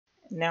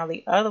Now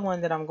the other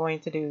one that I'm going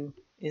to do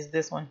is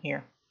this one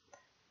here.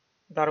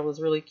 I thought it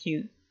was really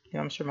cute, and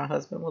I'm sure my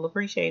husband will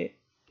appreciate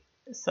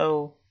it.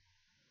 So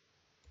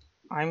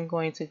I'm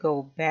going to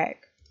go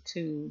back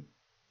to,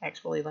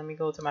 actually let me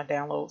go to my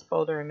downloads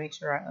folder and make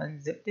sure I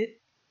unzipped it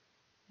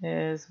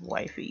as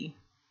wifey.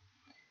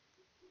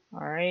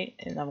 Alright,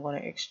 and I'm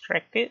going to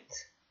extract it.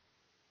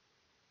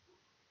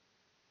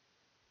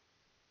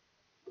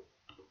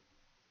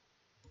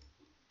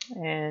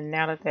 And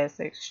now that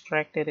that's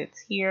extracted, it's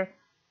here.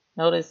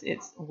 Notice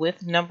it's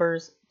with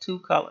numbers to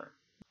color.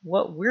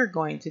 What we're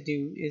going to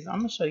do is I'm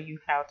going to show you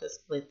how to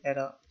split that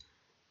up.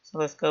 So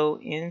let's go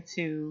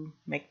into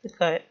make the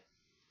cut,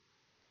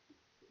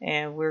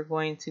 and we're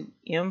going to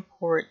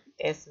import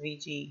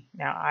SVG.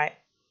 Now I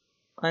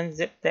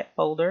unzipped that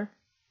folder,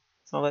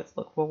 so let's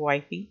look for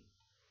wifey,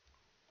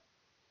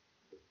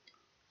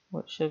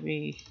 what should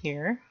be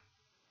here,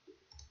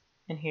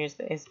 and here's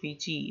the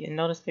SVG, and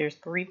notice there's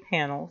 3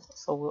 panels,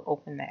 so we'll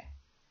open that.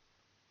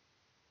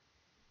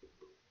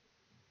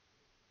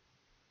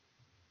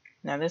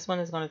 Now this one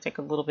is going to take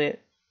a little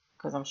bit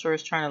because I'm sure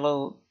it's trying to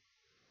load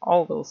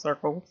all those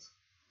circles.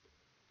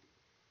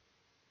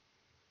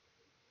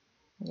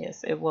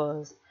 Yes, it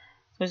was.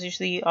 So as you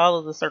see, all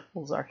of the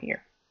circles are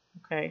here.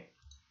 Okay.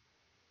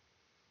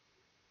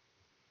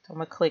 So I'm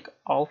going to click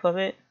off of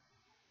it.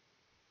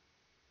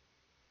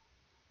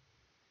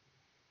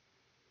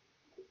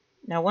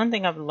 Now one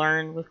thing I've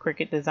learned with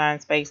Cricut Design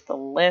Space, the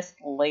less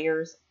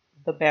layers,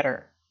 the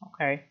better.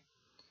 Okay.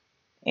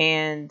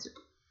 And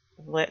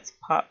let's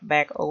pop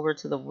back over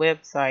to the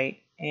website,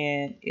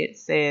 and it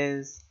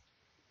says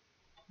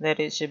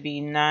that it should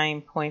be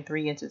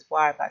 9.3 inches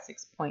wide by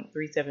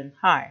 6.37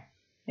 high.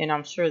 And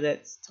I'm sure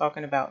that's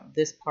talking about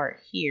this part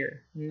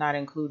here, not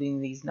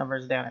including these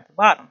numbers down at the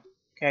bottom.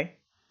 Okay,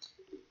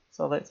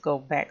 so let's go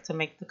back to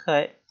make the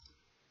cut.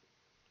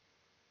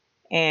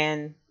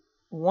 And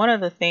one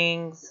of the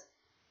things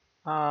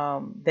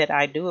that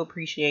I do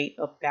appreciate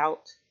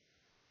about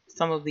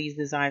some of these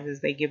designs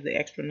is they give the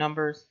extra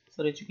numbers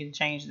so that you can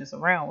change this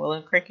around. Well,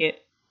 in Cricut,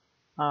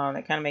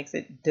 that kind of makes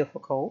it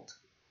difficult.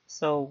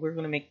 So we're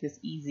going to make this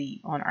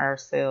easy on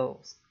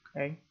ourselves.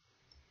 Okay.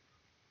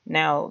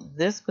 Now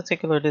this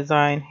particular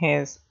design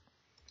has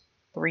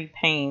 3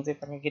 panes.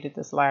 If I can get it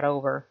to slide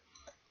over,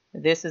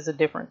 this is a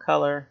different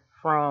color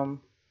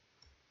from.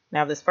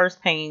 Now this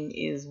first pane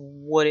is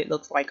what it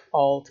looks like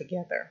all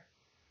together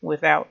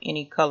without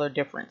any color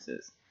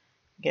differences.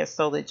 I guess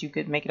so that you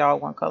could make it all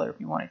one color if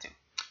you wanted to.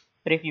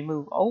 But if you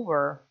move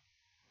over,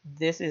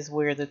 this is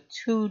where the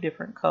 2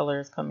 different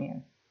colors come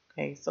in.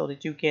 Okay, so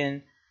that you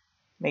can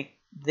make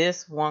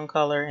this one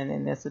color and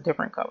then this a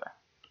different color.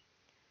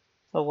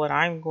 So what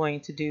I'm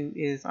going to do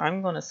is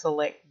I'm going to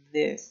select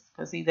this,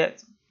 because see,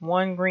 that's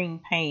one green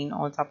pane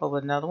on top of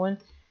another one,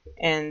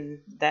 and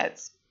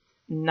that's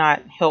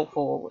not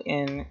helpful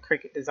in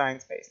Cricut Design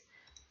Space.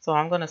 So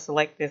I'm going to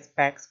select this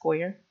back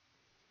square.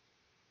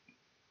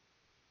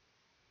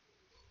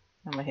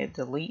 I'm going to hit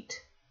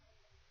delete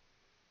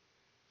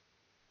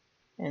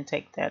and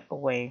take that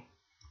away.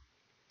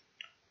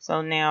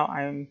 So now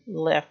I'm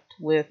left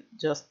with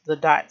just the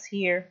dots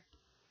here,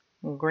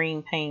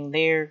 green pane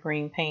there,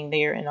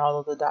 and all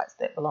of the dots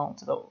that belong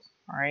to those.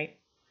 All right.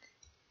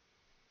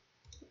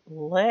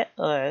 Let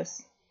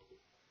us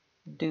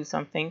do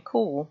something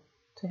cool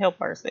to help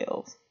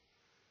ourselves.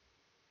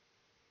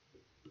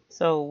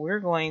 So we're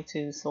going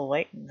to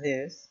select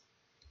this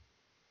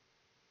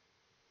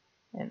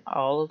and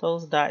all of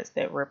those dots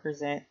that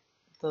represent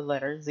the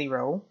letter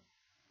 0.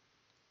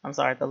 I'm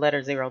sorry, the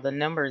letter 0, the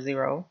number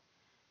 0.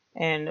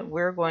 And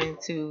we're going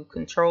to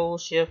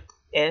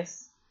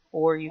Control-Shift-S,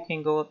 or you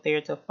can go up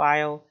there to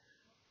File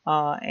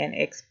and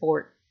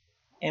Export,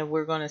 and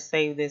we're going to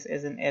save this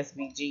as an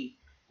SVG.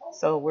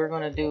 So we're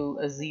going to do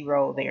a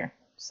 0 there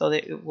so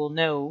that it will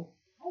know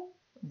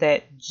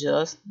that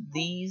just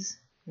these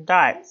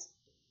dots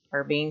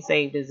are being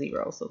saved as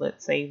 0. So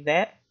let's save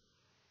that.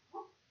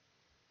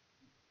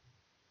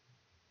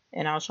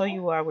 And I'll show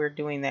you why we're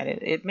doing that.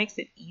 It makes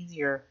it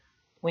easier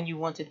when you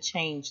want to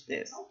change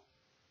this.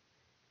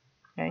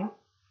 Okay.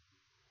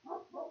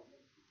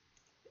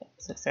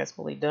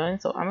 Successfully done.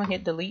 So I'm going to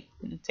hit delete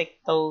to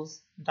take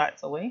those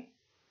dots away.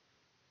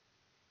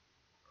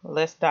 The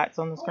less dots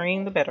on the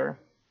screen, the better.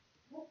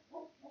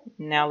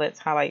 Now let's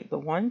highlight the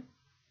 1.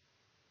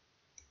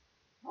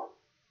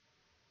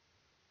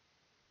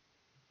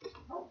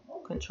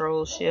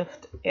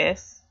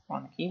 Control-Shift-S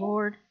on the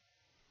keyboard.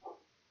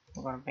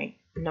 We're going to make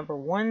number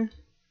 1.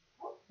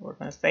 We're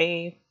going to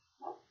save.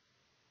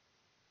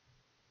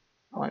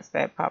 Once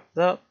that pops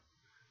up,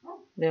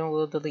 then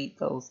we'll delete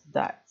those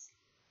dots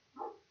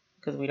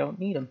because we don't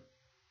need them.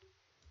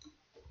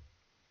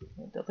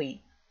 We'll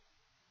delete.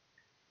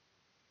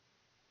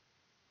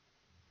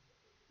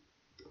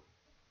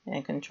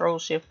 And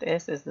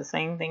Control-Shift-S is the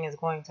same thing as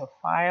going to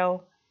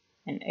File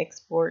and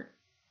Export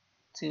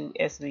to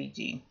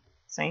SVG.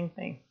 Same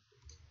thing.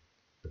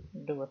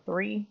 Do a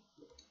 3,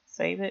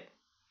 save it.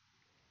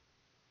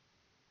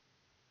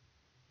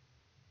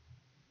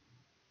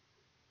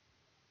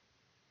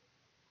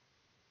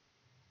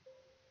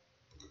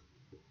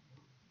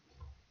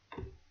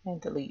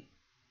 and delete.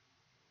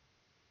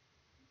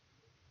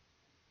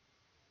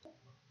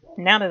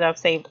 Now that I've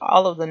saved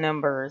all of the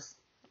numbers,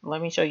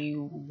 let me show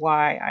you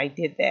why I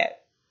did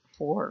that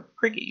for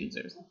Cricut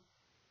users.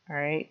 All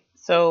right,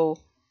 so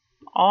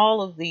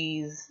all of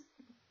these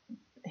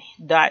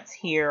dots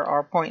here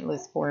are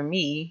pointless for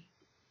me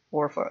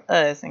or for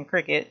us in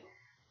Cricut.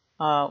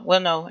 Well,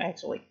 no,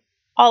 actually,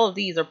 all of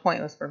these are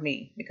pointless for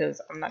me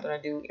because I'm not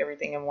going to do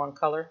everything in one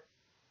color.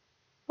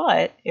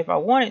 But if I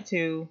wanted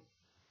to,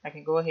 I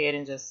can go ahead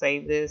and just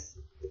save this.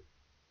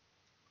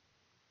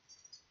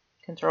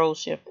 Control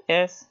Shift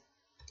S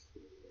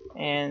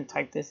and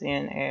type this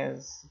in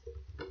as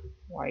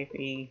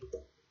wifey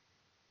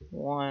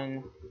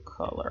one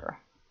color.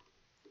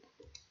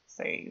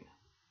 Save.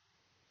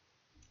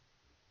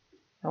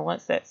 And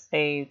once that's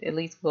saved, at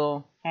least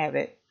we'll have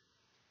it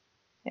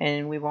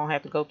and we won't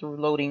have to go through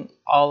loading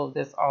all of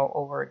this all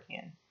over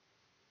again.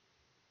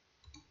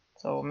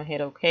 So I'm gonna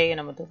hit OK and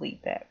I'm gonna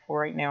delete that for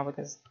right now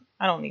because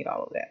I don't need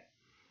all of that.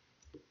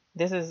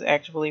 This is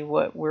actually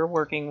what we're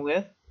working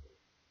with.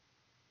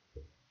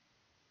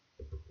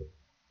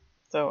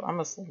 So I'm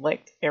gonna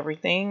select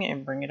everything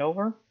and bring it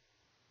over.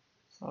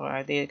 So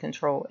I did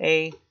Control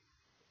A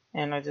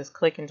and I just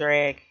click and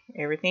drag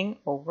everything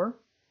over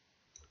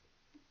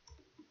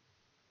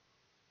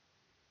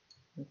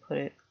and put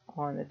it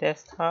on the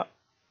desktop.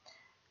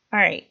 All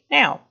right,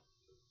 now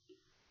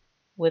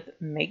with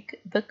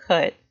Make the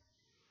Cut,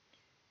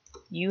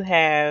 you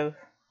have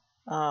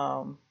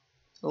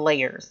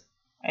layers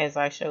as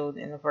I showed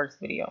in the first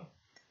video.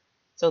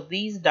 So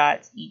these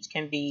dots each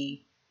can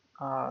be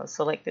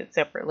selected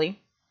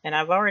separately, and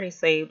I've already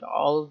saved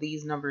all of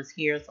these numbers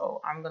here,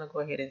 so I'm going to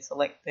go ahead and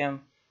select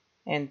them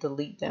and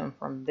delete them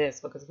from this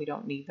because we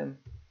don't need them.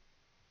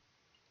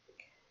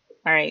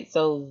 All right,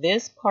 so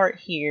this part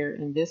here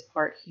and this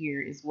part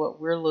here is what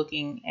we're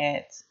looking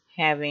at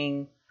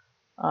having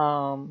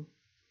brought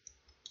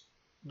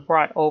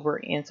over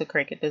into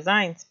Cricut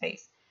Design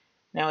Space.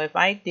 Now, if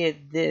I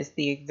did this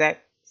the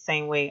exact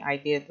same way I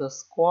did the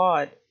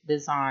squad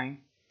design,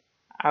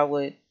 I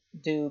would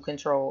do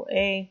Control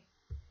A,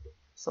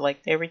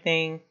 select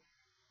everything,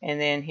 and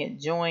then hit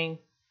Join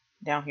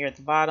down here at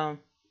the bottom,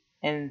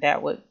 and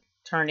that would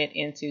turn it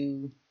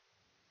into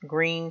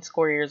green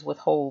squares with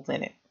holes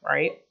in it,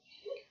 right?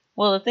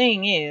 Well, the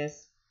thing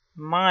is,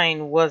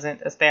 mine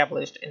wasn't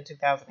established in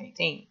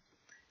 2018.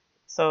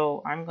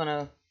 So I'm going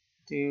to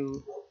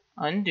do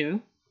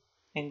undo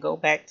and go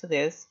back to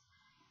this.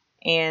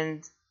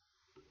 And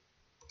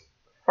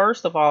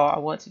first of all, I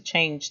want to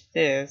change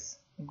this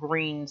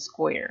green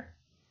square.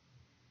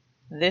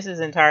 This is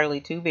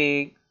entirely too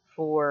big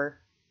for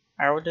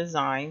our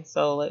design.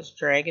 So let's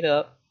drag it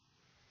up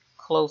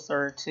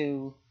closer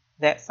to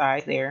that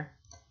size there.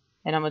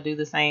 And I'm going to do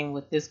the same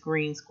with this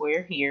green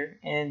square here.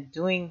 And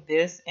doing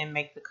this and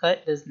Make the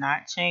Cut does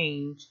not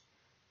change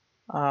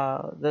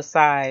the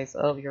size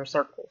of your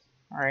circles.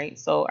 All right,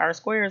 so our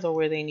squares are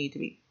where they need to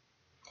be.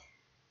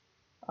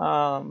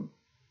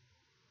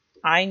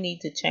 I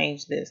need to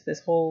change this.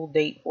 This whole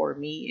date for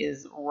me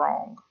is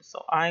wrong.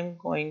 So I'm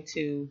going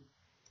to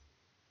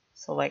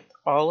select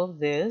all of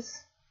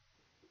this.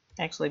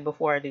 Actually,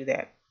 before I do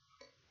that,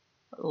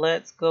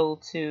 let's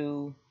go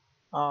to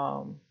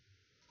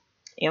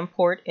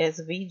import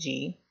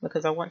SVG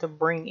because I want to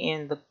bring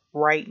in the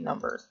right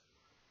numbers.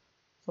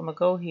 So I'm going to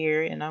go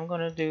here and I'm going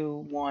to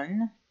do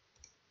 1.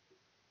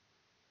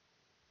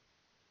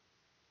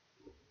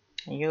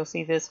 And you'll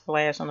see this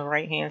flash on the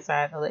right hand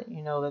side to let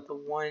you know that the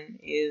 1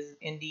 is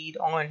indeed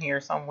on here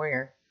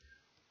somewhere.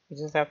 You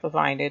just have to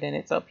find it and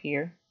it's up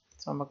here.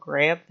 So I'm going to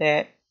grab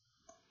that,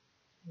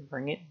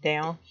 bring it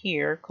down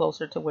here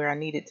closer to where I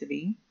need it to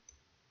be.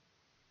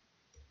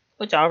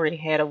 Which I already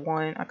had a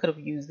 1. I could have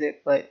used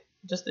it, but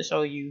just to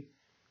show you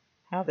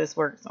how this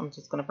works, I'm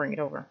just going to bring it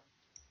over.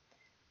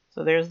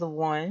 So there's the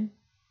 1.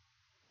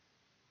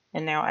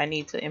 And now I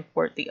need to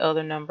import the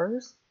other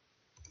numbers.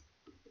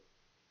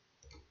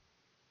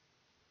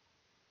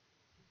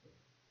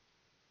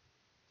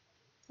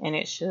 And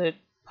it should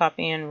pop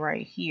in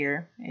right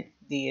here. It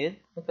did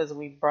because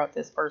we brought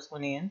this first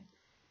one in.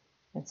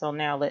 And so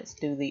now let's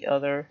do the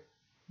other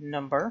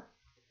number.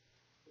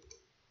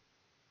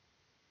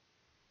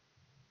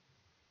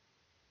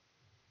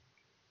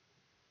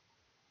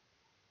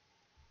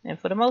 And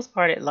for the most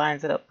part, it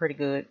lines it up pretty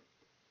good.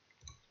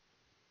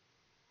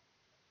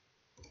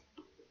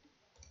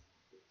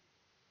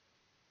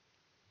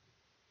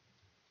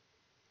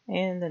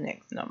 And the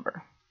next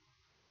number.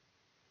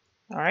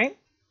 All right.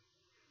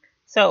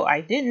 So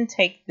I didn't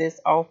take this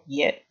off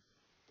yet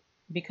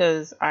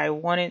because I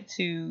wanted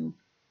to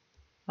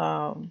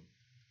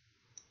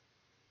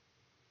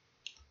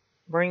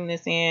bring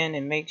this in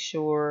and make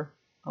sure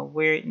of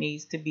where it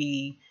needs to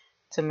be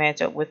to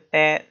match up with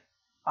that.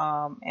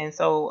 And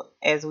so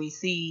as we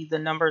see, the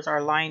numbers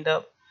are lined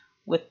up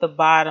with the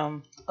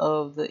bottom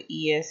of the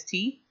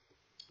EST.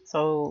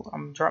 So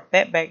I'm drop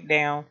that back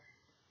down.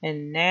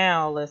 And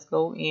now let's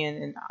go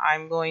in and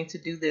I'm going to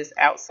do this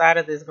outside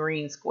of this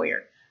green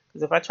square.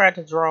 Because if I try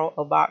to draw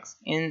a box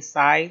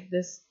inside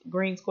this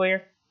green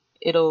square,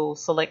 it'll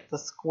select the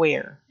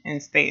square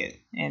instead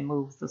and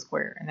moves the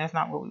square, and that's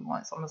not what we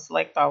want. So I'm going to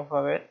select off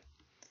of it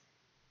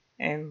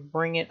and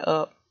bring it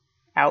up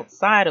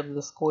outside of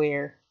the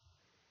square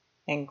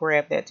and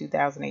grab that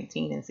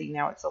 2018 and see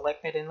now it's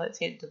selected, and let's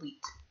hit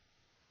delete.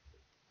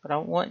 But I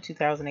don't want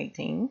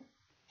 2018.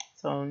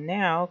 So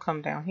now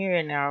come down here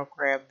and now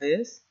grab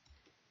this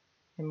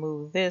and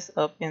move this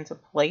up into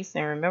place.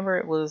 And remember,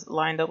 it was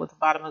lined up with the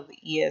bottom of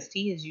the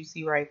EST, as you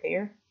see right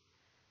there.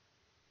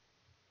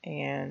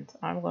 And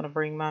I'm going to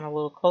bring mine a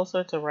little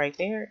closer to right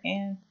there,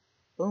 and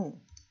boom.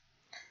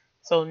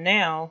 So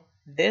now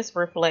this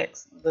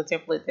reflects the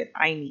template that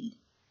I need.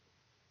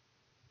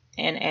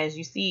 And as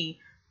you see,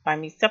 by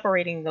me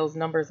separating those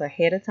numbers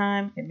ahead of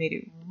time, it made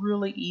it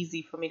really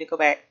easy for me to go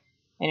back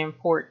and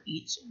import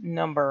each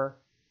number.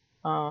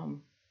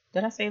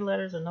 Did I say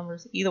letters or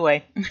numbers? Either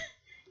way,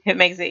 it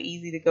makes it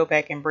easy to go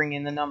back and bring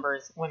in the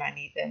numbers when I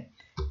need them.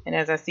 And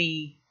as I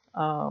see,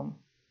 the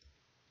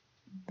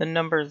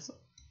numbers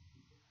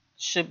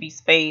should be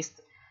spaced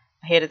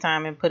ahead of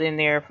time and put in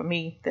there. For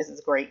me, this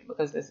is great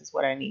because this is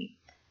what I need.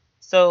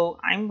 So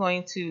I'm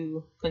going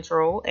to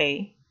Control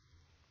A,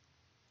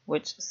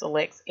 which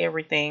selects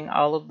everything,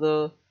 all of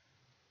the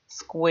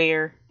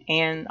square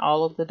and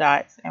all of the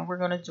dots, and we're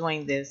going to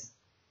join this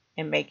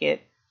and make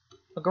it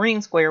a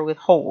green square with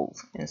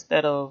holes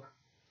instead of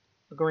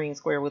a green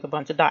square with a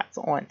bunch of dots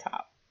on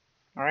top.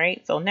 All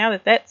right, so now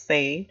that that's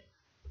saved,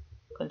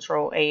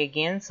 Control A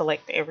again,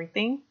 select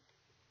everything,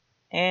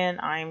 and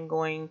I'm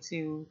going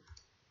to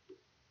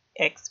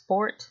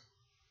export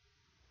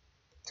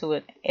to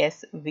an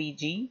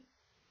SVG,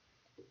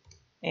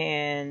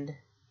 and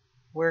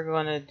we're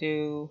going to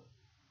do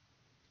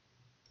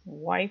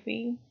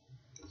wifey,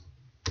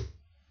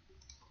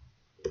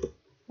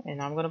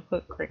 and I'm going to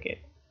put Cricut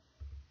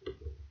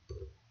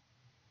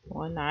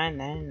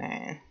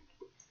 1999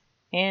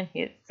 and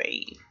hit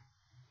save.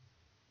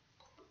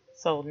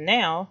 So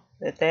now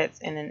that that's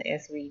in an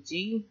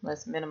SVG,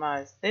 let's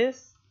minimize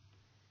this.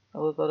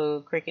 We'll go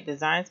to Cricut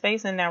Design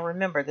Space, and now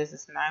remember, this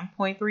is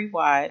 9.3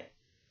 wide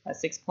by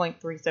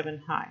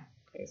 6.37 high.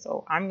 Okay,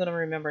 so I'm going to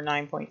remember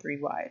 9.3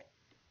 wide.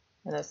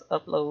 And let's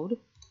upload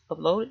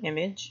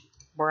image,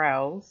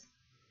 browse.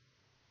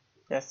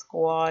 That's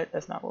squad.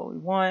 That's not what we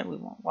want. We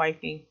want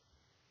wifey,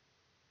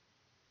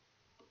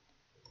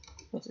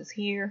 which is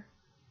here.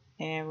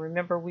 And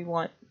remember, we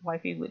want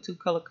wifey with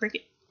 2-color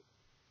Cricut.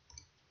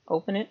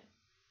 Open it.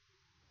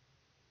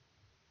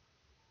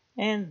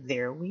 And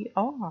there we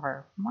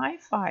are, my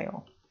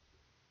file.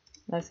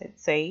 Let's hit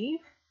save.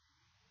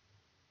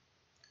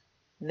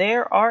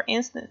 There are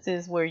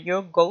instances where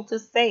you'll go to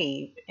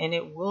save and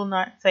it will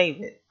not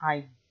save it.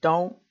 I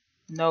don't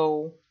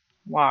know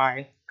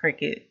why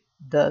Cricut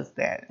does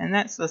that. And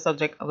that's the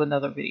subject of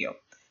another video.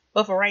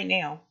 But for right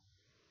now,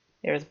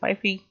 there's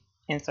wifey,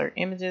 insert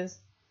images.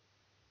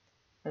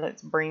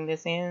 Let's bring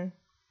this in.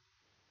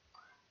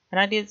 And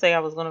I did say I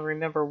was going to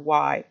remember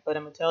wide, but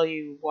I'm going to tell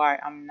you why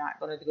I'm not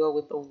going to go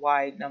with the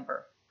wide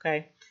number.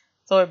 Okay,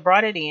 so it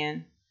brought it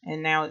in,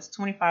 and now it's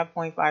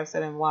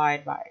 25.57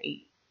 wide by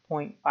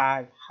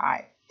 8.5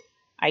 high.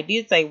 I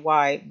did say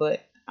wide,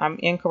 but I'm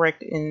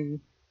incorrect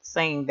in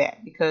saying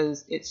that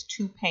because it's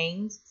 2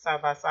 panes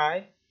side by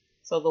side.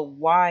 So the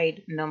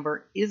wide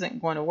number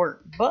isn't going to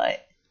work.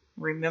 But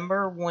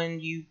remember, when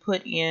you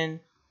put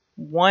in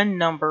one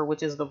number,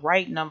 which is the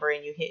right number,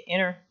 and you hit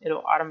enter,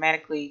 it'll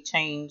automatically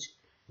change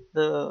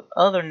the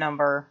other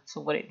number to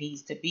what it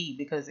needs to be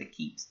because it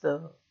keeps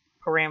the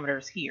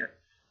parameters here.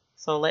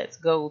 So let's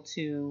go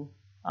to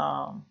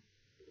up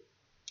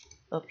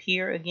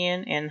here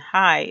again, and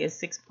high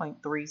is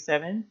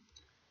 6.37,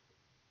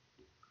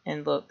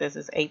 and look, this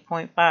is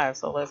 8.5,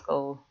 so let's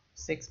go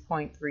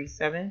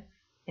 6.37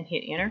 and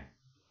hit enter,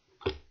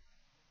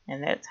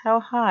 and that's how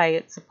high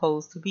it's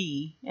supposed to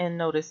be. And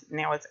notice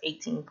now it's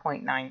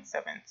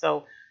 18.97.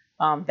 So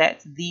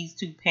that's these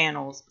 2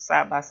 panels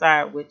side by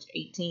side, which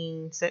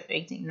 19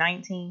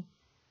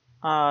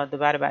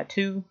 divided by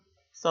 2.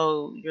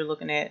 So you're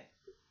looking at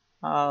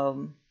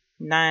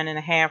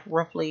 9.5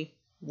 roughly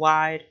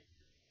wide,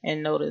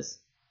 and notice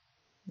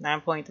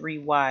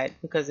 9.3 wide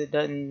because it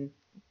doesn't,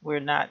 we're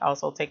not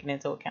also taking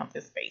into account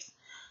this space.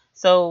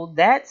 So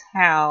that's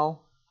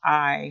how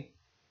I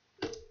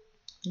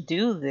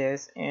do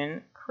this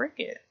in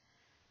Cricut,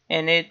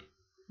 and it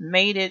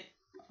made it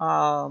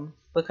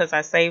because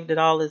I saved it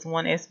all as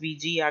one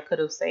SVG. I could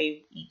have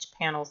saved each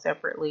panel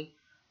separately,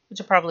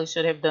 which I probably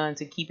should have done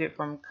to keep it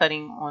from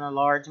cutting on a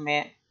large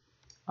mat.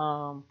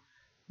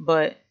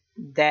 But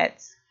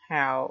that's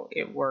how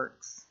it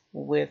works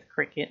with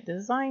Cricut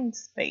Design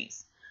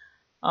Space.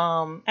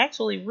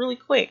 Actually, really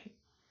quick,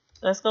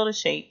 let's go to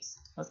shapes.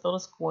 Let's go to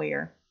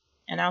square,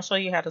 and I'll show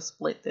you how to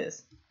split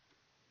this.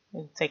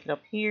 We'll take it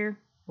up here.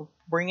 We'll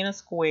bring in a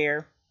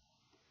square.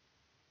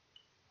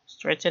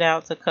 Stretch it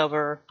out to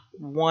cover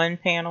one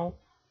panel.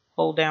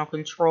 Hold down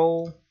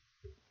Control,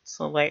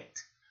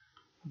 select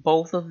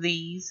both of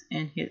these,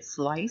 and hit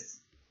slice.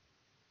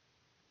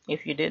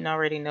 If you didn't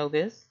already know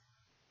this.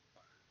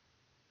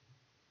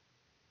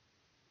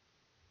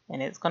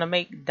 And it's going to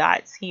make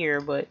dots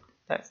here, but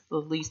That's the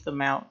least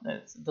amount.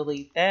 Let's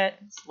delete that,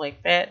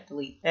 select that,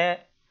 delete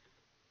that.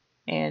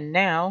 And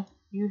now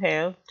you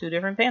have two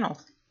different panels.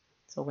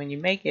 So when you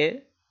make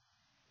it,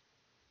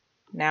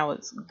 now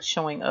it's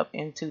showing up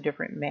in two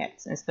different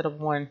mats instead of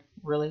one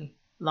really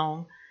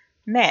long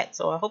mat.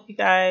 So I hope you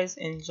guys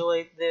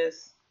enjoyed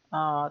this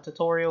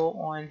tutorial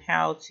on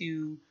how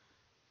to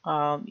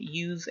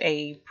use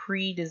a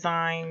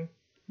pre-designed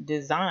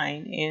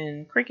design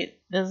in Cricut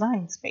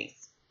Design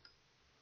Space.